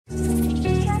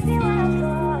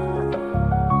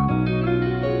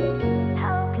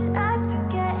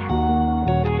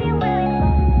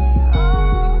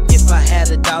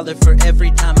dollar for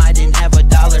every time I didn't have a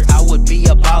dollar, I would be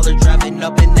a baller, driving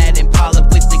up in that Impala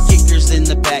with the kickers in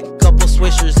the back, couple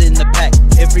swishers in the pack.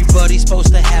 Everybody's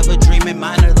supposed to have a dream and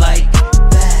mine are like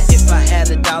that. If I had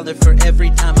a dollar for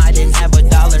every time I didn't have a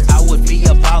dollar, I would be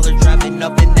a baller, driving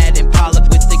up in that Impala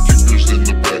with the kickers in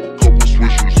the back, couple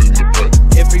swishers in the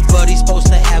back. Everybody's supposed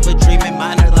to have a dream and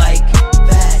mine are like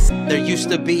that. There used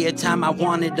to be a time I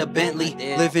wanted a Bentley,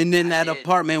 living in that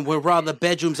apartment where all the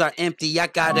bedrooms are empty. I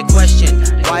got a question,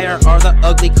 why are all the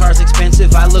ugly cars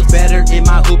expensive? I look better in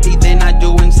my hoopty than I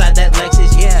do inside that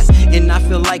Lexus, yeah. And I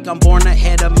feel like I'm born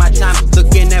ahead of my time,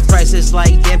 looking at prices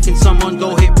like, damn, can someone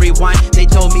go hit rewind? They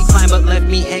told me climb but left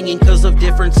me hanging cause of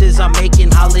differences I'm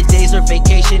making. Holidays or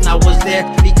vacation, I was there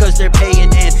because they're paying.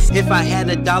 And if I had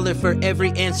a dollar for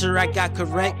every answer I got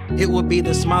correct, it would be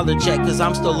the smaller check, cause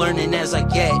I'm still learning as I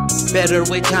get better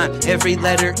with time. Every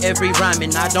letter, every rhyme,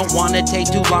 and I don't wanna take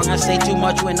too long, I say too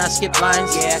much when I skip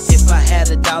lines. Yeah, if I had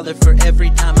a dollar for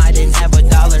every time I didn't have a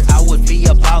dollar, I would be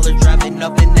a baller, driving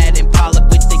up in that Impala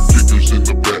with the kickers in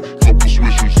the back, couple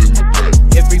swishers in the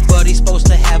back. Everybody's supposed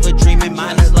to have a dream and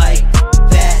mine are like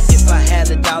that. If I had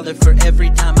a dollar for every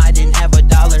time I didn't have a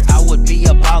dollar, I would be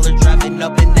a baller, driving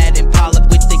up in that Impala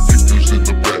with the kickers in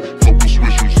the back, couple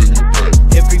swishers in the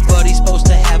back. Everybody's supposed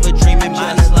to have a dream and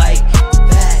mine are like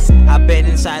that. I've been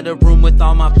inside a room with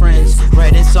all my friends,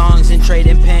 writing songs and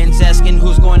trading pens, asking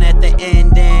who's going at the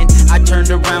end. And I turned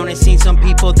around and seen some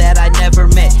people that I never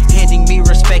met, handing me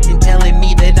respect and telling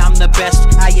me that I'm the best.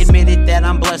 I admitted that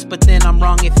I'm blessed, but then I'm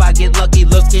wrong if I get lucky.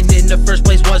 Looking in the first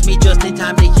place was me just in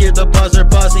time to hear the buzzer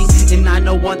buzzing. And I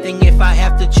know one thing, if I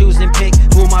have to choose and pick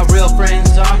who my real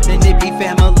friends are, then it'd be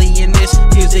family in this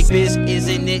music biz,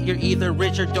 isn't it? You're either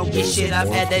rich or don't get shit. I've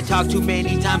had that talk too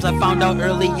many times, I found out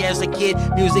early as a kid.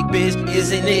 Music biz,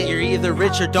 isn't it? You're either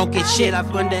rich or don't get shit. I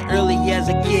found that early as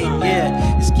a kid,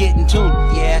 yeah. It's getting tuned,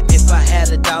 yeah. If I had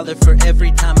a dollar for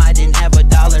every time I didn't have a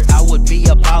dollar, I would be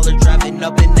a baller, driving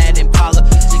up in that Impala.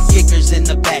 The kickers in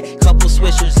the back, couple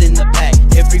swishers in the back.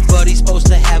 Everybody's supposed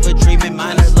to have a dream and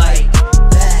mine are like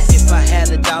that. If I had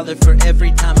a dollar for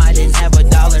every time I didn't have a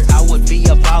dollar, I would be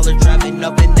a baller, driving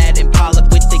up in that Impala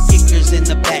with the kickers in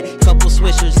the back, couple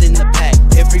swishers in the back.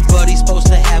 Everybody's supposed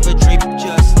to have a dream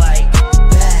just like that.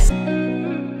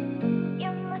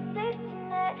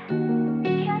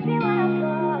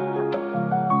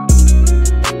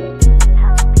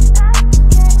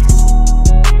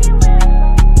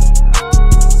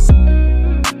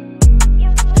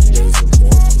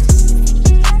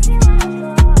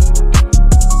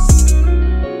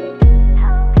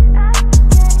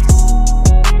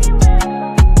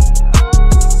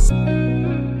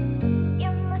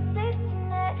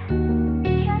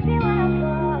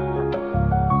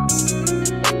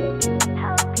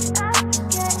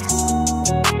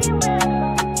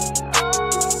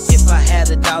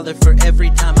 For every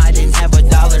time I didn't have a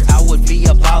dollar, I would be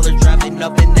a baller, driving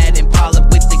up in that Impala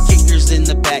with the kickers in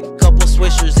the back, couple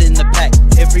swishers